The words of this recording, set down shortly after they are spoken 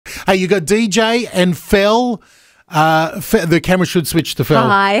Hey, you got DJ and Fel. The camera should switch to Fel.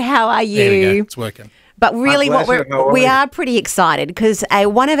 Hi, how are you? There we go. It's working. But really, we are pretty excited because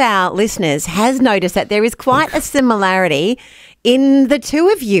one of our listeners has noticed that there is quite a similarity in the two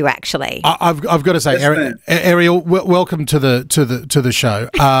of you. Actually, I've got to say, Ariel, welcome to the show.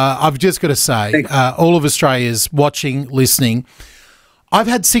 I've just got to say, all of Australia's watching, listening. I've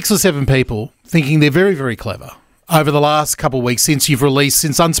had 6 or 7 people thinking they're very, very clever over the last couple of weeks since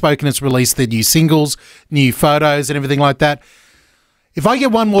Unspoken has released their new singles, new photos and everything like that. If I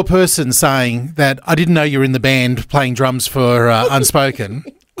get one more person saying that I didn't know you're in the band playing drums for Unspoken,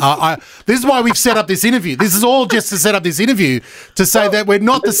 this is why we've set up this interview. This is all just to set up this interview to say that we're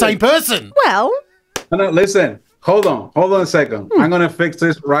not the same person. Well, no, listen. Hold on a second. I'm going to fix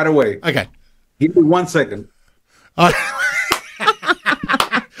this right away. Okay. Give me 1 second.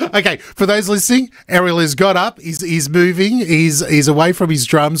 Okay, for those listening, Ariel has got up. He's moving. He's away from his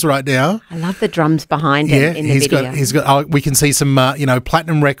drums right now. I love the drums behind him in the video. He's got. We can see some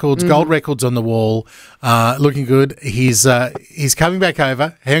platinum records, gold records on the wall, looking good. He's coming back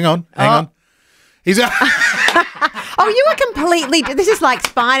over. Hang on. He's. Oh, you are completely. This is like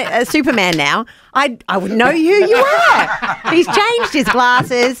Superman now. I would know who you are. He's changed his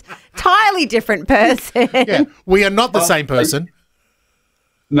glasses. Entirely different person. Yeah, we are not the same person.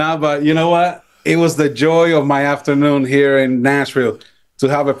 No, but you know what? It was the joy of my afternoon here in Nashville to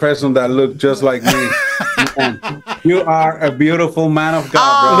have a person that looked just like me. Man, you are a beautiful man of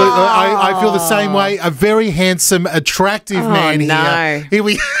God, brother. I feel the same way. A very handsome, attractive man here.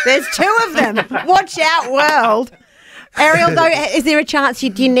 There's 2 of them. Watch out, world. Ariel, though, is there a chance do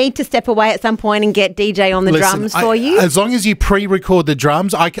you need to step away at some point and get DJ on the drums for you? As long as you pre-record the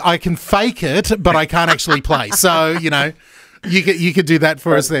drums, I can fake it, but I can't actually play. So, you could do that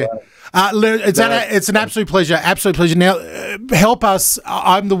for us there. It's an absolute pleasure. Absolute pleasure. Now, help us.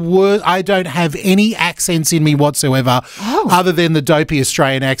 I'm the worst. I don't have any accents in me whatsoever, other than the dopey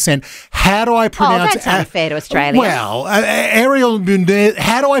Australian accent. How do I pronounce? Oh, that's unfair to Australia. Well, Ariel Munoz.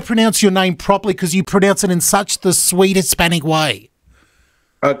 How do I pronounce your name properly? Because you pronounce it in such the sweet Hispanic way.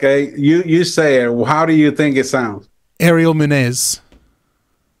 Okay, you say it. How do you think it sounds? Ariel Munoz.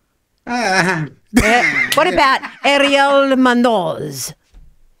 What about Ariel Munoz?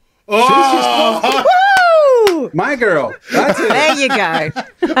 Oh, my girl. That's it. There you go.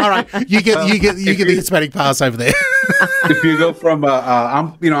 All right, you get the Hispanic pass over there. If you go from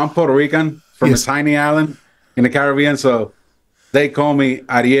I'm Puerto Rican from a tiny island in the Caribbean, so they call me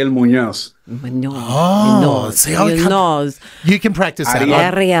Ariel Munoz. Munoz. You can practice that.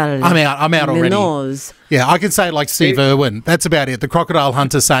 Ariel. I'm out already. Munoz. Yeah, I can say it like Steve Irwin. That's about it. The crocodile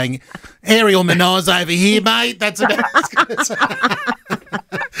hunter saying, Ariel Munoz over here, mate. That's about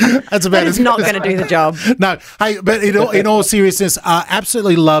That is not going to do the job. No. Hey, but in all seriousness,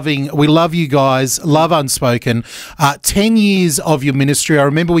 absolutely we love you guys, love Unspoken. 10 years of your ministry. I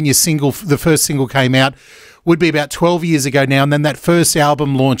remember when the first single came out, would be about 12 years ago now, and then that first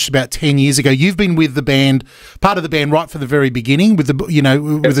album launched about 10 years ago. You've been with the band, part of the band right from the very beginning, with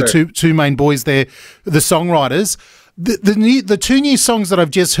the two main boys there, the songwriters. The 2 new songs that I've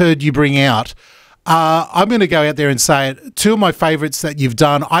just heard you bring out, I'm going to go out there and say it, 2 of my favourites that you've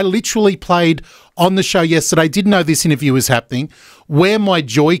done. I literally played on the show yesterday, didn't know this interview was happening, Where My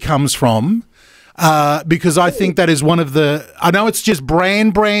Joy Comes From. Because I think that is one of I know it's just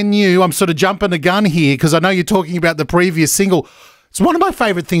brand new. I'm sort of jumping the gun here because I know you're talking about the previous single. It's one of my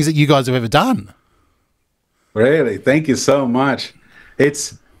favourite things that you guys have ever done. Really? Thank you so much.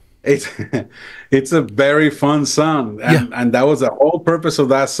 It's a very fun song. And that was the whole purpose of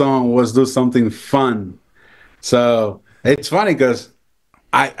that song, was do something fun. So it's funny because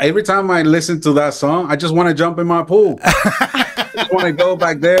every time I listen to that song, I just want to jump in my pool. I just want to go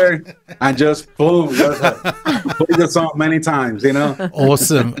back there and just boom, play the song many times,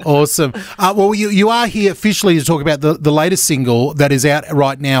 Awesome. Well, you are here officially to talk about the latest single that is out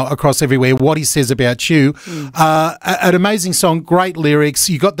right now across everywhere, What He Says About You. An amazing song, great lyrics.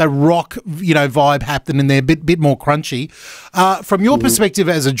 You got the rock, vibe happening there, bit more crunchy. From your perspective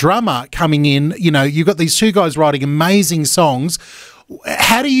as a drummer coming in, you've got these 2 guys writing amazing songs.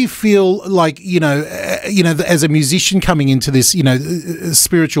 How do you feel like, as a musician coming into this,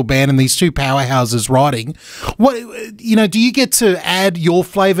 spiritual band and these 2 powerhouses writing, do you get to add your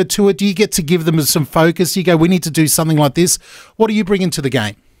flavour to it? Do you get to give them some focus? You go, we need to do something like this. What do you bring into the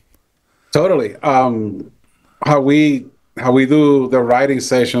game? Totally. How we do the writing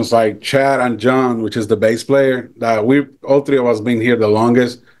sessions, like Chad and John, which is the bass player, all 3 of us been here the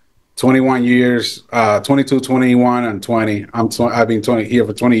longest. 21 years, 22, 21, and 20. I've been here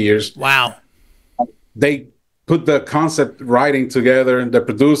for 20 years. Wow. They put the concept writing together, and the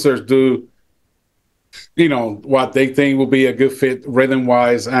producers do, you know, what they think will be a good fit rhythm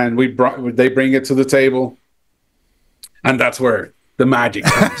wise, and they bring it to the table, and that's where the magic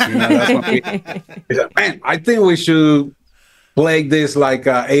comes. You know, that's when we said, man, I think we should play this like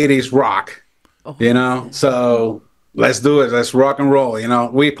 80s rock, you know. So let's do it. Let's rock and roll. You know,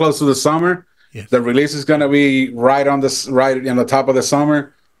 we're close to the summer. Yes. The release is gonna be right on the top of the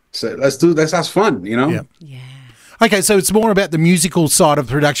summer. So let's have fun. You know. Yeah. Okay, so it's more about the musical side of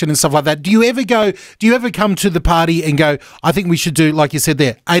production and stuff like that. Do you ever come to the party and go, I think we should do, like you said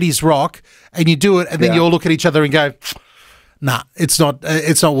there, 80s rock, and you do it, and then you all look at each other and go, nah, it's not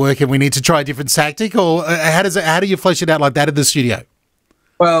working. We need to try a different tactic? Or how do you flesh it out like that in the studio?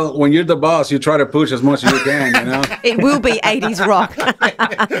 Well, when you're the boss, you try to push as much as you can, you know? It will be 80s rock.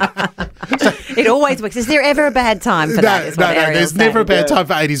 It always works. Is there ever a bad time for that? No, there's never a bad time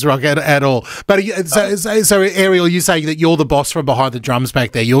for 80s rock at all. But so Ariel, you're saying that you're the boss from behind the drums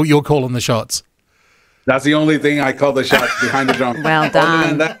back there. You're calling the shots. That's the only thing I call the shots, behind the drum. Well done. Other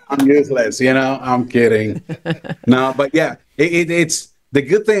than that, I'm useless, you know? I'm kidding. No, but yeah, it's the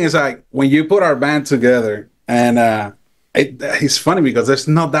good thing is, like, when you put our band together, and it's funny because there's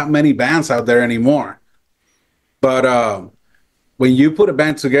not that many bands out there anymore. But when you put a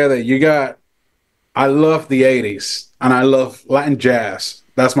band together, I love the 80s, and I love Latin jazz.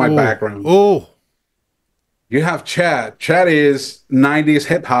 That's my background. Oh. You have Chad. Chad is 90s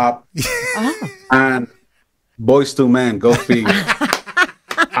hip hop and Boys to Men. Go figure.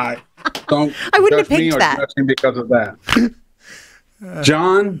 I wouldn't have picked that. Judge me because of that.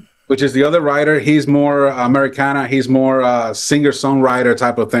 John, which is the other writer, he's more Americana. He's more singer-songwriter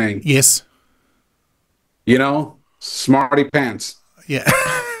type of thing. Yes. You know, smarty pants. Yeah.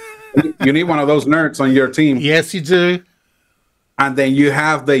 You need one of those nerds on your team. Yes, you do. And then you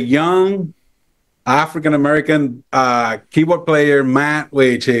have the young African-American keyboard player, Matt,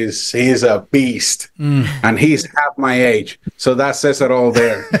 he's a beast. And he's half my age. So that says it all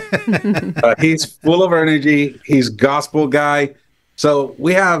there. He's full of energy. He's gospel guy. So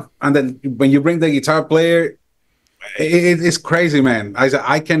we have, and then when you bring the guitar player, it's crazy, man.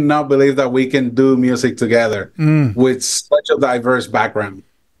 I cannot believe that we can do music together with such a diverse background.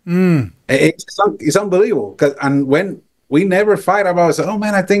 It's unbelievable. And when we never fight about, oh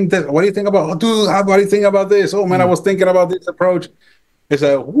man, I think that, what do you think about, dude, what do you think about this? Oh man, I was thinking about this approach. It's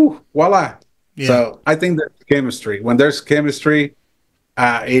a voila. Yeah. So I think that chemistry, when there's chemistry,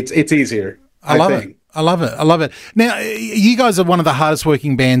 it's easier. I love it. Now, you guys are one of the hardest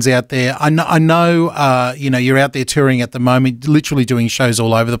working bands out there. I know, you're out there touring at the moment, literally doing shows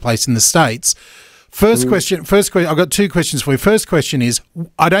all over the place in the States. First question, I've got two questions for you. First question is,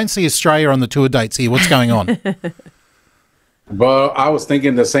 I don't see Australia on the tour dates here. What's going on? Well, I was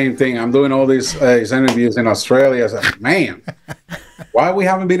thinking the same thing. I'm doing all these interviews in Australia. I was like, man, why we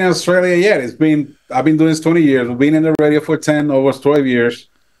haven't been in Australia yet? I've been doing this 20 years. We've been in the radio for 10, almost 12 years.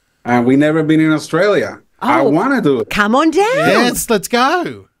 And we never been in Australia. I want to do it. Come on down. Yes, let's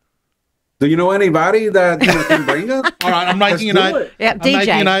go. Do you know anybody that can bring us? All right, I'm making a note. Yeah,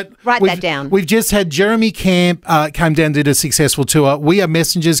 DJ, write that down. We've just had Jeremy Camp came down, did a successful tour. We Are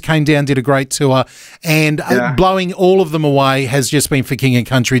Messengers came down, did a great tour. And blowing all of them away has just been for King and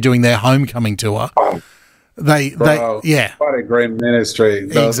Country doing their homecoming tour. Oh. What a great ministry.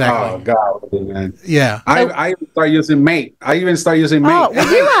 Exactly. Oh, God, man. Yeah. I even start using Mate. Oh,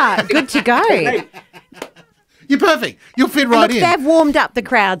 well, you are good to go. You're perfect. You'll fit right in. They've warmed up the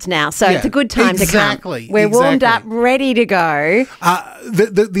crowds now, so it's a good time to come. We're warmed up, ready to go.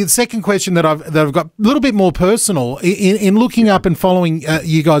 The second question that I've got, a little bit more personal, in looking up and following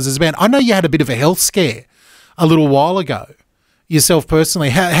you guys as a band, I know you had a bit of a health scare a little while ago, yourself personally.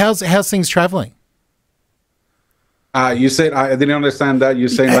 How's things traveling? You said, I didn't understand that. You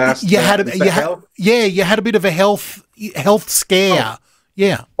said last. You had a bit of a health scare. Oh.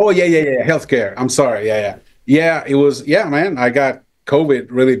 Yeah. Oh yeah. Healthcare. I'm sorry. Yeah, it was. Yeah, man. I got COVID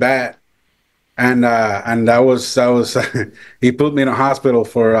really bad, and that was he put me in a hospital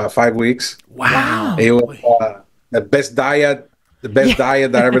for 5 weeks. Wow. It was the best diet that I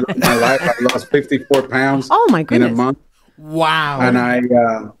ever done in my life. I lost 54 pounds. Oh my goodness. In a month. Wow. And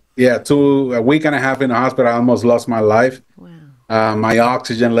a week and a half in the hospital, I almost lost my life. Wow. My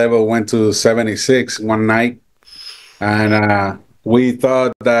oxygen level went to 76 one night, and we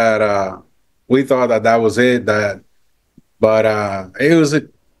thought that was it. But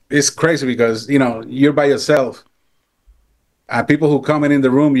it's crazy because you're by yourself. People who come in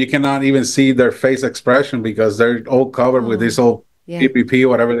the room, you cannot even see their face expression because they're all covered with this old PPP,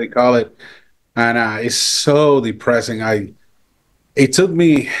 whatever they call it, and it's so depressing. It took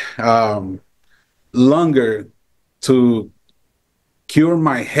me longer to cure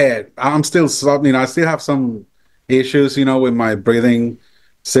my head. I'm still, I still have some issues, with my breathing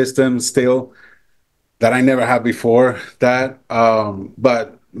system still that I never had before that.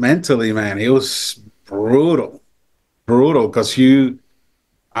 But mentally, man, it was brutal, because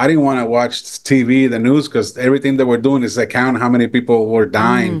I didn't want to watch TV, the news, because everything that we're doing is count how many people were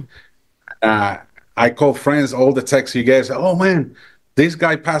dying. I call friends, all the texts you get, oh man, this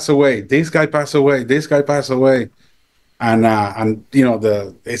guy passed away, this guy passed away, this guy passed away. And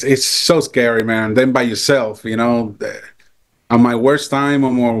it's so scary, man. And then by yourself, on my worst time,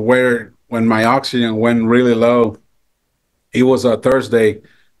 when my oxygen went really low, it was a Thursday,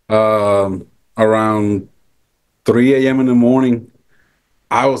 around 3 a.m. in the morning.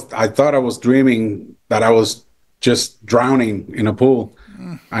 I thought I was dreaming that I was just drowning in a pool,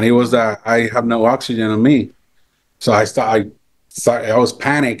 and it was that I have no oxygen in me. So I was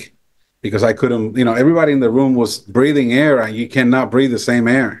panicked, because I couldn't, everybody in the room was breathing air, and you cannot breathe the same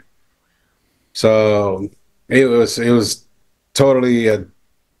air. So it was totally a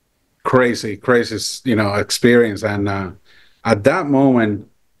crazy, experience. And at that moment,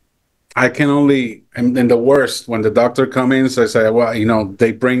 I can only, in the worst, when the doctor comes in, so I say, well,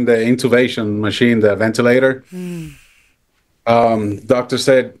 they bring the intubation machine, the ventilator. Doctor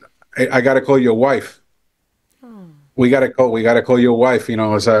said, I got to call your wife. We gotta call your wife.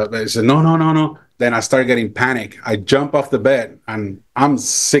 I said, no. Then I start getting panic. I jump off the bed, and I'm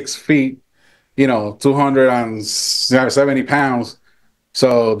 6 feet, 270 pounds.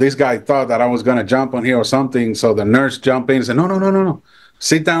 So this guy thought that I was gonna jump on here or something. So the nurse jumped in and said, no.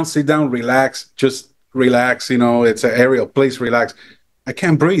 Sit down, relax, just relax. It's Ariel, please relax. I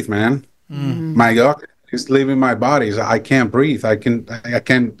can't breathe, man. My oxygen is leaving my body. So I can't breathe. I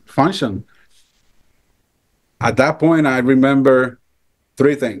can't function. At that point, I remember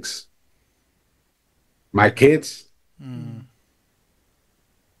 3 things: my kids,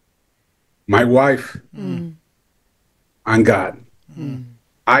 my wife, and God.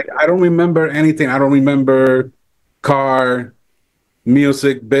 I don't remember anything. I don't remember car,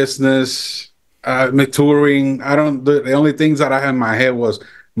 music, business, touring. The only things that I had in my head was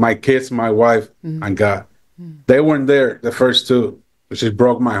my kids, my wife, and God. They weren't there, the first 2, which just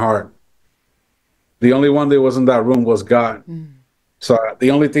broke my heart. The only one that was in that room was God. So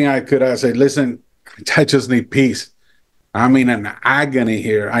the only thing I said, listen, I just need peace. I'm in an agony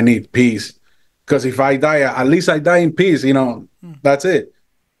here. I need peace. Because if I die, at least I die in peace, that's it.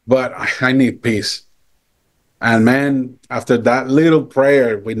 But I need peace. And man, after that little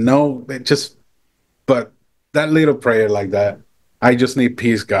prayer, but that little prayer like that, I just need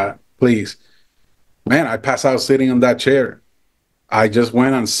peace, God, please. Man, I passed out sitting in that chair. I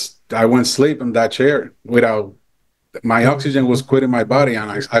went sleep in that chair without, my oxygen was quitting my body,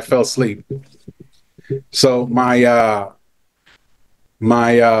 and I fell asleep. So the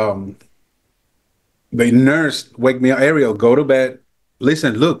nurse wake me up, Ariel, go to bed.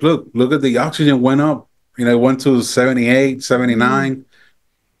 Listen, look at the oxygen went up. It went to 78, 79,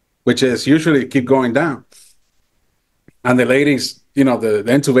 which is usually keep going down. And the ladies, the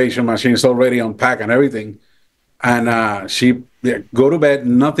intubation machine is already unpacked and everything. And she, go to bed.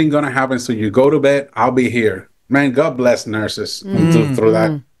 Nothing gonna happen to you. Go to bed. I'll be here. Man, God bless nurses through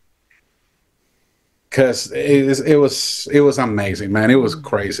that, because it was amazing, man. It was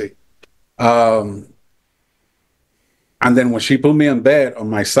crazy. And then when she put me in bed on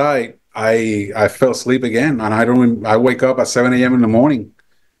my side, I fell asleep again, and I wake up at 7 a.m. in the morning.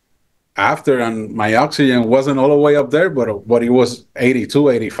 And my oxygen wasn't all the way up there, but it was 82,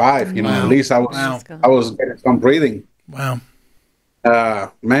 85. At least I was getting some breathing. Wow.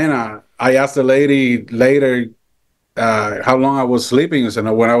 Man, I asked the lady later how long I was sleeping,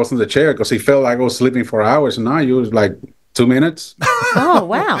 and when I was in the chair, because he felt like I was sleeping for hours, and now you was like 2 minutes. Oh,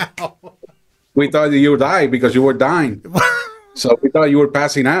 wow. We thought you would die because you were dying. So we thought you were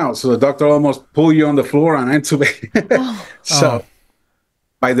passing out. So the doctor almost pulled you on the floor and intubated.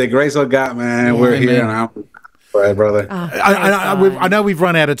 By the grace of God, man, we're here now. Right, brother. I know we've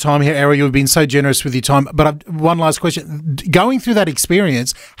run out of time here, Ariel. You've been so generous with your time. But one last question. Going through that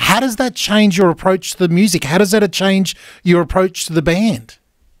experience, how does that change your approach to the music? How does that change your approach to the band?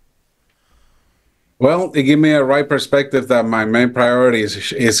 Well, it gave me a right perspective that my main priority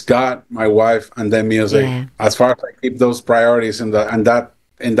is God, my wife, and then music. Yeah. As far as I keep those priorities in that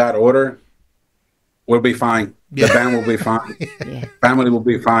order, we'll be fine. Yeah. The band will be fine. Yeah. Family will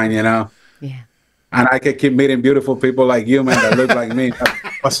be fine, Yeah. And I can keep meeting beautiful people like you, man, that look like me. That's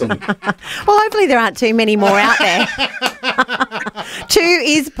awesome. Well, hopefully there aren't too many more out there. 2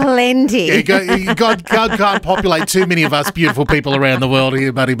 is plenty. Yeah, God can't populate too many of us beautiful people around the world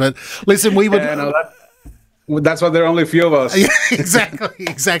here, buddy. But listen, we would That's why there are only a few of us. Yeah,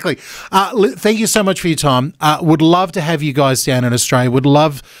 exactly. Thank you so much for your time. Would love to have you guys down in Australia. Would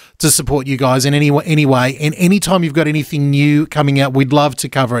love to support you guys in any way. And anytime you've got anything new coming out, we'd love to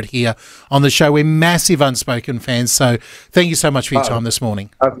cover it here on the show. We're massive Unspoken fans. So thank you so much for your time this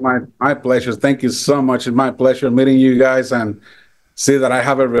morning. That's my pleasure. Thank you so much. It's my pleasure meeting you guys and see that I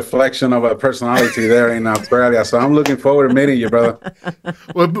have a reflection of a personality there in Australia. So I'm looking forward to meeting you, brother.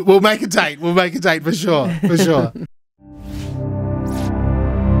 We'll make a date. We'll make a date for sure.